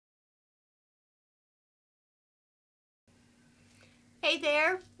Hey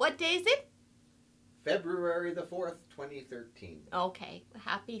there, what day is it? February the 4th, 2013. Okay,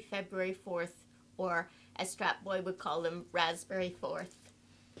 happy February 4th, or as Strap Boy would call them, Raspberry 4th.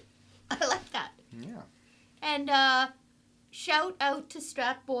 I like that. Yeah. And shout out to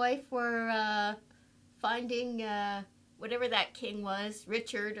Strap Boy for finding whatever that king was,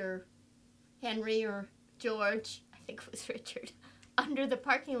 Richard or Henry or George, I think it was Richard, under the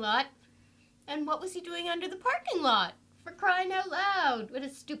parking lot. And what was he doing under the parking lot? For crying out loud. What a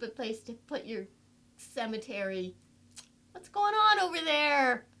stupid place to put your cemetery. What's going on over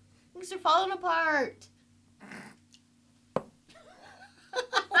there? Things are falling apart. What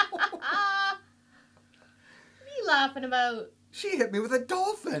are you laughing about? She hit me with a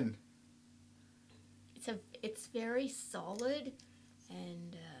dolphin. It's very solid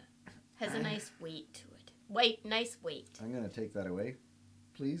and has a nice weight to it. Nice weight. I'm going to take that away,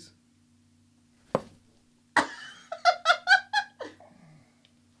 please.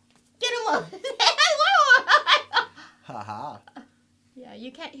 Get him up. Haha. Yeah,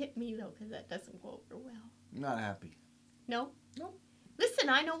 you can't hit me though because that doesn't go over well. I'm not happy. No? No. Listen,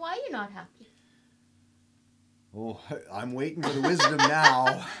 I know why you're not happy. Oh, I'm waiting for the wisdom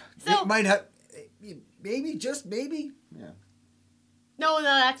now. So, it might have... Maybe, just maybe. Yeah. No,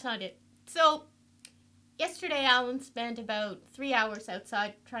 that's not it. So, yesterday Alan spent about 3 hours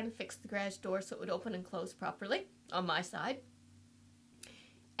outside trying to fix the garage door so it would open and close properly on my side.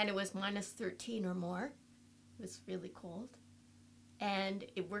 And it was minus 13 or more. It was really cold. And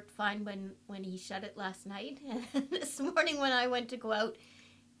it worked fine when he shut it last night. And this morning when I went to go out,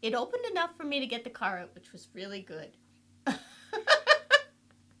 it opened enough for me to get the car out, which was really good.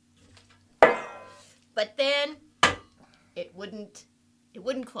 But then it wouldn't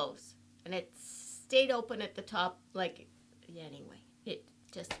close. And it stayed open at the top, like, yeah, anyway, it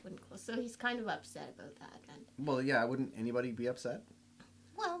just wouldn't close. So he's kind of upset about that. And, Well, yeah, wouldn't anybody be upset?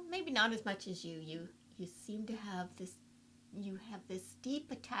 well, maybe not as much as you. You seem to have this, you have this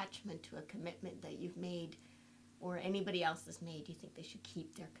deep attachment to a commitment that you've made or anybody else has made. You think they should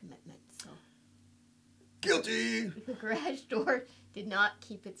keep their commitment. So Guilty! the garage door did not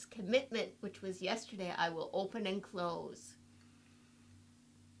keep its commitment, which was yesterday. I will open and close.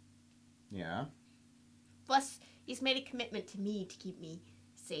 Yeah. Plus, he's made a commitment to me to keep me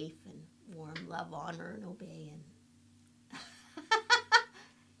safe and warm, love, honor, and obey. And,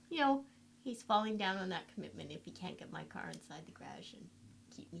 you know, he's falling down on that commitment if he can't get my car inside the garage and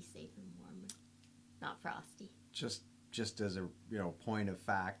keep me safe and warm and not frosty. Just as a point of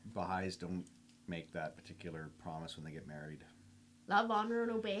fact, Baha'is don't make that particular promise when they get married. Love, honor,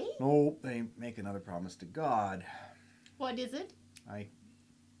 and obey? No, they make another promise to God. What is it?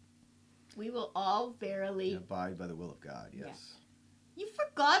 We will all verily Abide by the will of God, yes. Yeah. You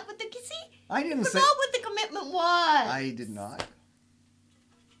forgot what I didn't say... forgot what the commitment was. I did not.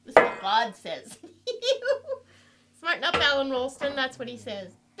 This is what God says. Smarten up, Alan Rolston. That's what he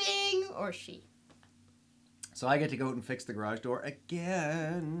says. Bing or she. So I get to go out and fix the garage door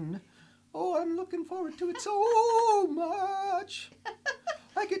again. Oh, I'm looking forward to it so much.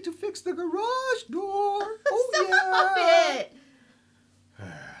 I get to fix the garage door. Oh, Stop yeah. it.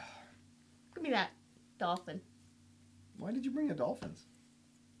 Give me that dolphin. Why did you bring the dolphins?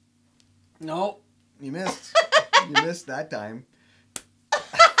 No, you missed. You missed that time.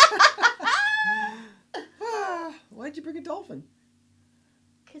 Why'd you bring a dolphin?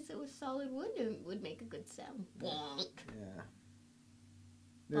 Because it was solid wood and it would make a good sound. Bonk. Yeah.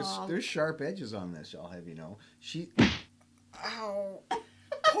 There's sharp edges on this, I'll have you know. Ow!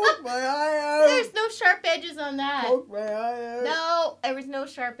 Poke my eye out! There's no sharp edges on that. Poke my eye out! No, there was no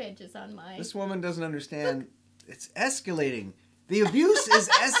sharp edges on mine. This woman doesn't understand. It's escalating. The abuse is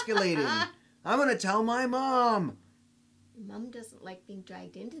escalating. I'm going to tell my mom. Your mom doesn't like being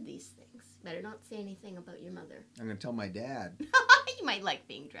dragged into these things. Better not say anything about your mother. I'm going to tell my dad. He might like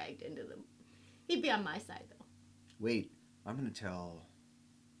being dragged into them. He'd be on my side, though. Wait, I'm going to tell...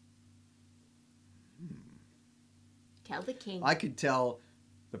 Tell the king. I could tell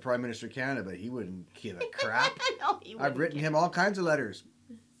the Prime Minister of Canada, but he wouldn't give a crap. No, he wouldn't I've written him all kinds of letters.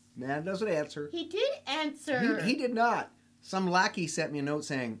 Man doesn't answer. He did answer. He did not. Some lackey sent me a note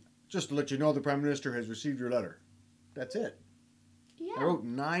saying, just to let you know the Prime Minister has received your letter. That's it. Yeah. I wrote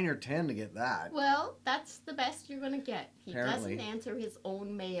 9 or 10 to get that. Well, that's the best you're going to get. He Apparently. doesn't answer his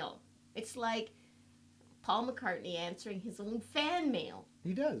own mail. It's like Paul McCartney answering his own fan mail.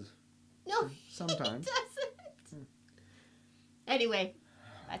 He does. No, Sometimes. he doesn't. Anyway,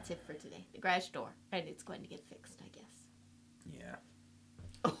 that's it for today. The garage door. And it's going to get fixed, I guess.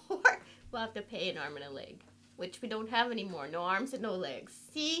 Yeah. Or we'll have to pay an arm and a leg, which we don't have anymore. No arms and no legs.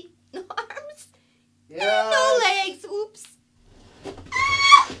 See? No arms Yeah. and no legs. Oops.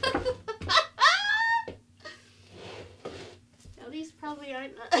 Now these probably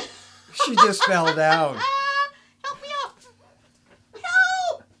aren't. She just fell down.